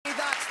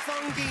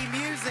funky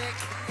music,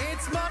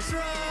 it's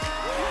mushroom!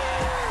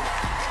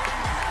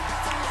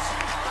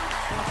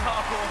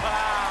 Oh,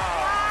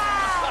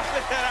 wow!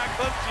 Look at that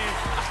costume!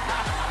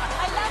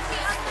 I love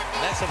the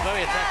underneath. That's a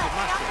very attractive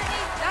mushroom.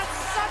 Underneath. That's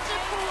such a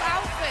cool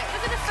outfit.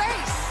 Look at the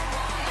face.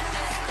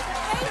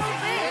 So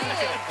big.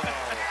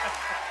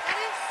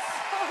 That is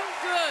so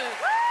good.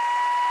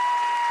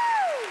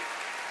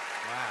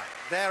 Wow.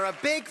 They're a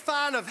big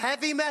fan of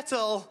heavy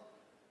metal.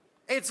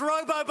 It's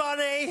Robo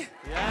Bunny.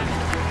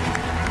 Yeah.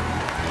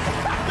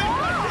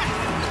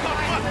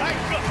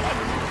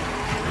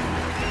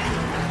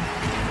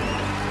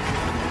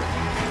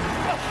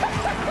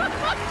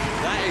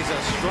 That is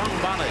a strong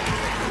bunny.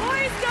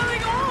 What is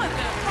going on?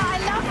 But I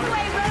love the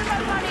way Robo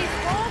Bunny's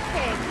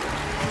walking.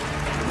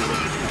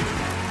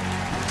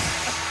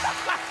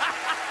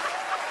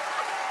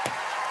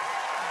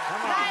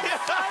 That is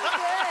so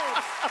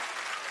good.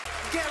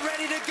 Get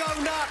ready to go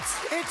nuts.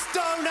 It's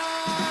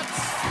Doughnuts.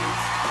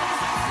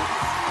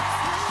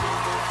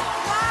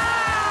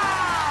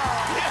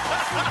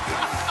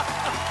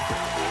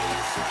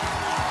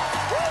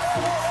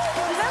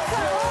 Look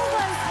at all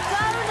those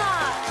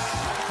donuts.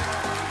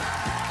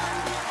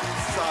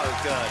 So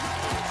good.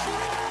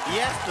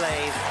 Yes,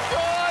 please.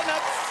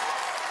 Doughnuts!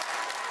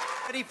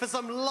 Ready for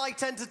some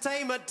light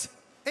entertainment?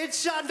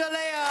 It's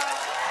Chandelier.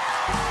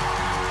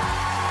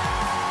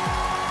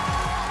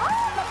 Oh,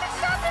 look at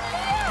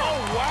Chandelier. Oh,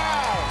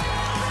 wow!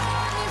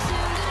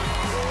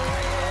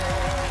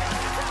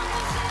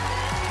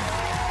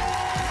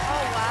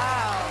 Oh,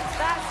 wow.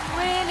 That's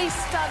really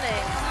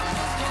stunning.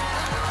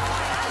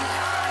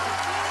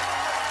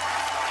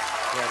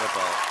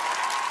 Incredible.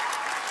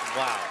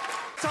 Wow.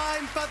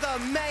 Time for the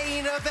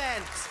main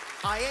event.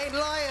 I ain't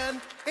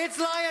lion, it's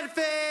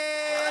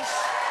Lionfish.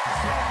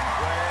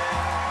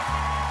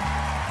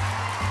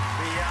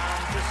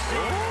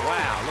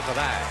 Wow, look at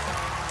that.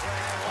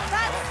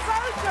 That's so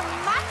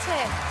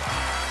dramatic.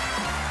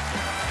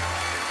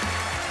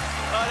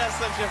 Oh, that's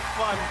such a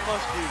fun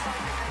costume.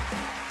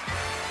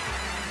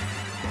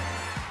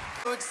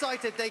 So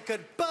excited they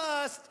could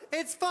burst.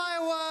 It's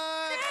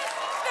Firework.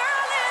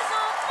 Girl is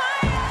on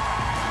fire.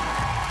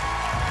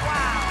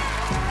 Wow.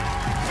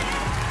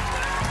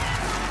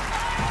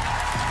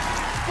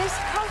 This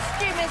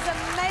costume is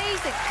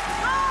amazing.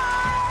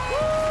 Hi!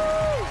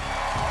 Woo!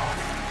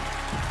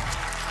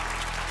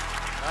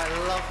 I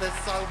love this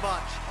so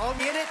much. Oh,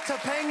 in it to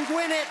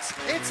penguin it.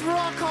 It's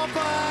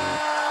Rockhopper.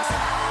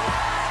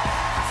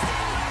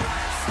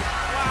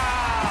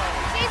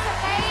 She's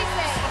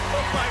amazing.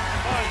 Oh, my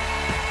God.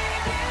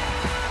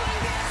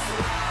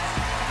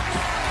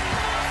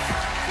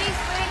 She's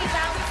really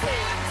bouncy.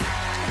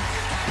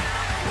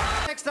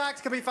 Next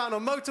act can be found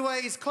on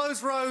motorways,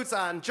 closed roads,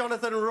 and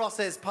Jonathan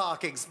Ross's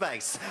parking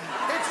space.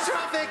 It's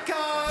Traffic Code.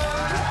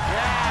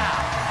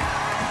 Yeah.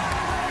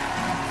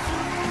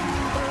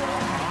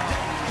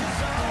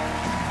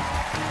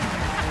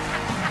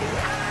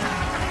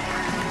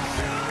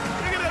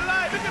 Look at the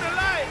light, look at the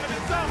light, look at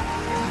the sun.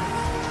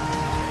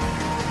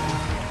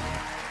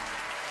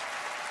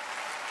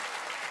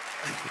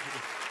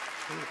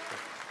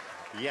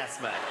 Yes,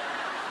 mate.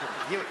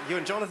 You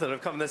and Jonathan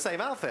have come in the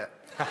same outfit.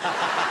 The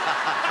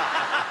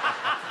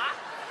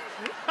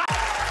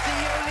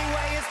only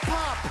way is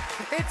pop.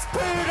 It's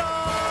Poodle.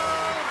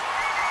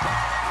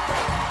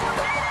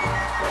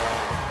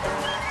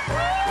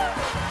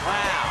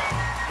 Wow.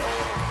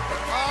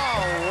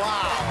 Oh,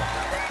 wow.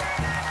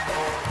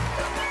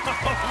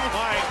 Oh,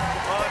 my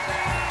God.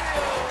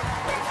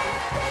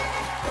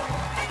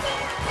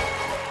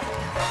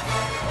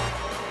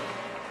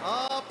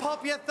 Oh, pop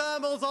your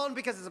thermals on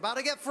because it's about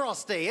to get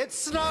frosty. It's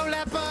Snow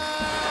Leopard.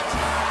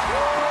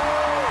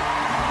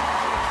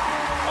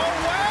 Oh,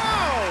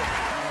 wow!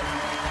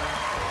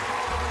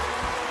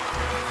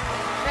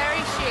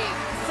 Very chic.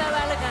 So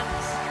elegant.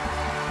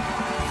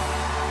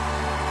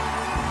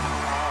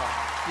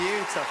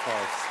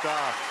 Beautiful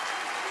stuff.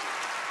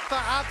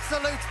 For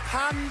absolute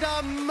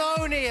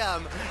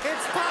pandemonium,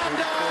 it's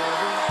Panda!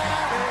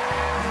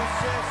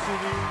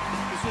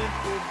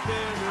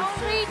 Oh,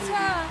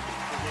 Rita.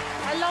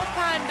 I love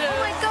Panda. Oh,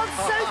 my God,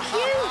 so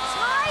cute.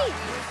 Hi.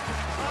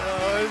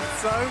 Oh, it's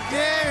so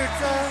cute!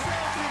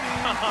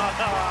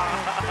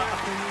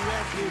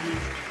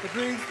 It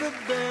brings the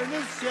bare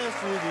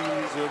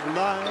necessities of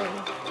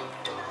life.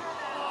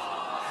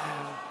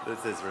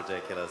 This is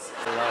ridiculous.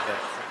 Love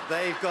it.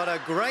 They've got a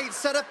great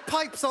set of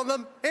pipes on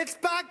them. It's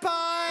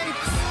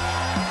Bagpipes!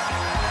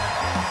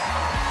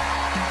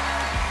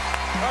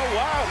 Oh,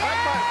 wow,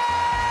 Bagpipes.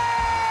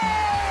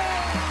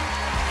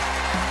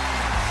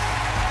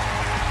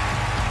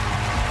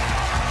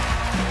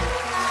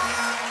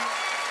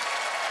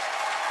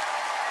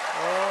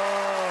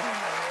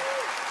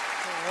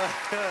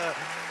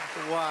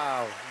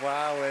 Wow,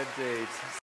 wow indeed.